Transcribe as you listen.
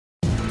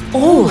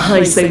All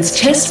Hisense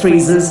chest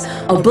freezers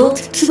are built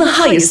to the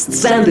highest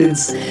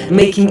standards,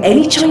 making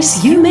any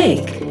choice you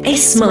make a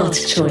smart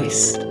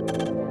choice.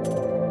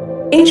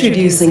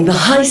 Introducing the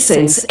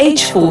Hisense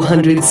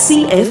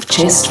H400CF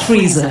chest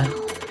freezer.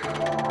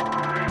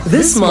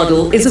 This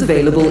model is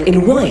available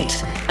in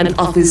white and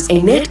offers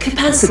a net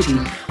capacity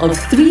of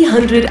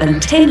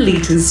 310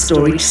 litres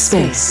storage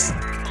space.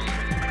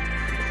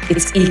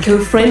 It's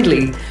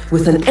eco-friendly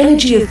with an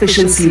energy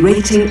efficiency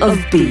rating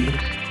of B.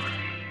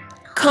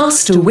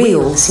 Caster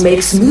wheels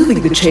makes moving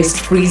the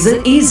chest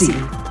freezer easy.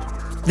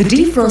 The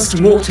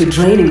defrost water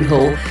draining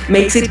hole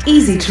makes it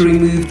easy to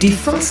remove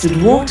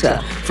defrosted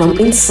water from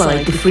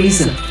inside the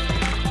freezer.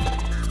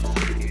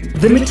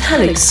 The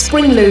metallic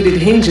spring-loaded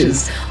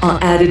hinges are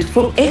added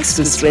for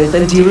extra strength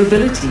and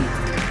durability.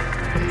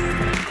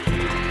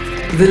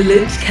 The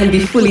lid can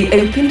be fully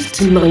opened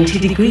to 90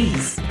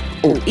 degrees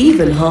or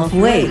even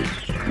halfway,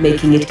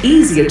 making it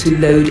easier to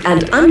load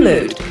and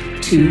unload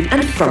to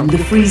and from the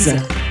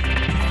freezer.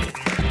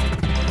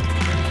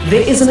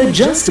 There is an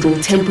adjustable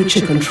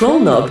temperature control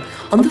knob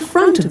on the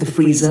front of the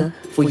freezer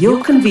for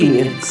your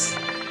convenience.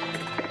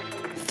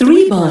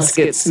 3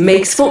 baskets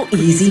makes for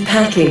easy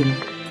packing.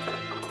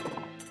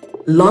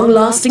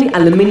 Long-lasting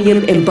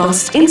aluminium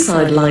embossed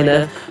inside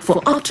liner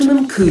for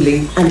optimum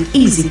cooling and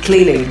easy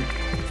cleaning.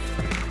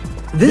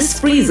 This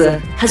freezer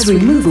has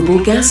removable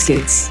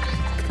gaskets.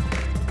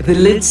 The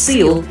lid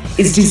seal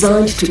is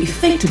designed to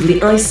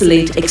effectively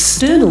isolate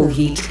external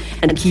heat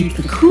and keep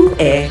the cool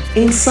air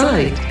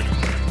inside.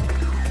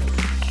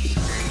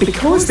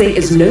 Because there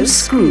is no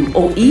screw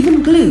or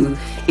even glue,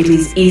 it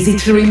is easy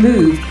to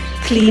remove,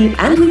 clean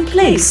and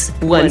replace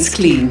once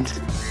cleaned.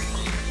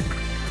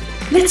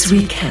 Let's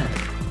recap.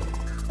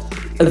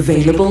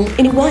 Available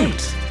in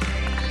white.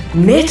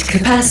 Net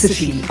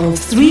capacity of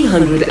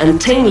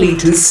 310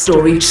 litres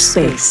storage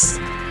space.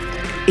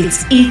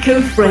 It's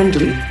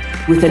eco-friendly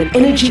with an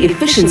energy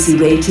efficiency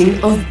rating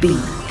of B.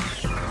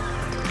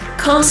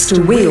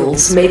 Caster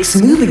wheels makes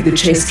moving the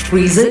chest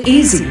freezer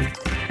easy.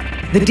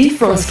 The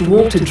defrost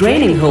water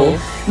draining hole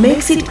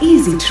makes it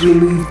easy to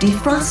remove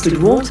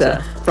defrosted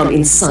water from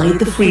inside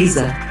the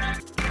freezer.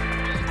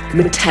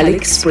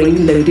 Metallic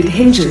spring-loaded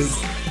hinges.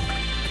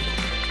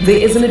 There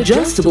is an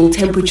adjustable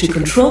temperature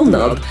control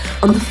knob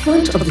on the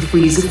front of the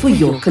freezer for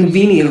your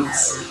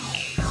convenience.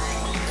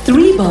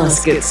 3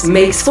 baskets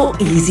makes for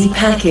easy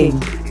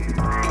packing.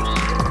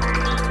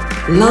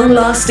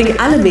 Long-lasting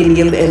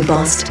aluminium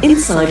embossed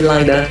inside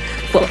liner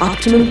for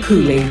optimum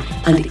cooling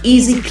and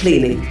easy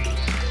cleaning.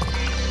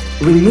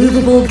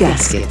 Removable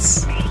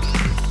gaskets.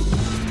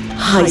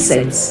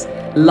 Hisense,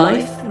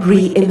 life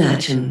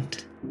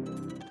reimagined.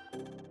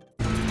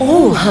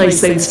 All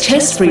Hisense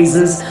chest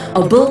freezers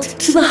are built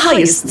to the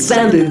highest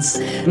standards,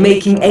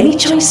 making any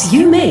choice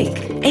you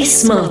make a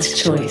smart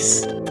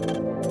choice.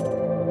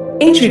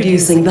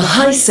 Introducing the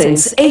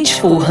Hisense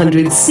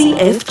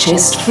H400CF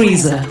chest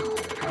freezer.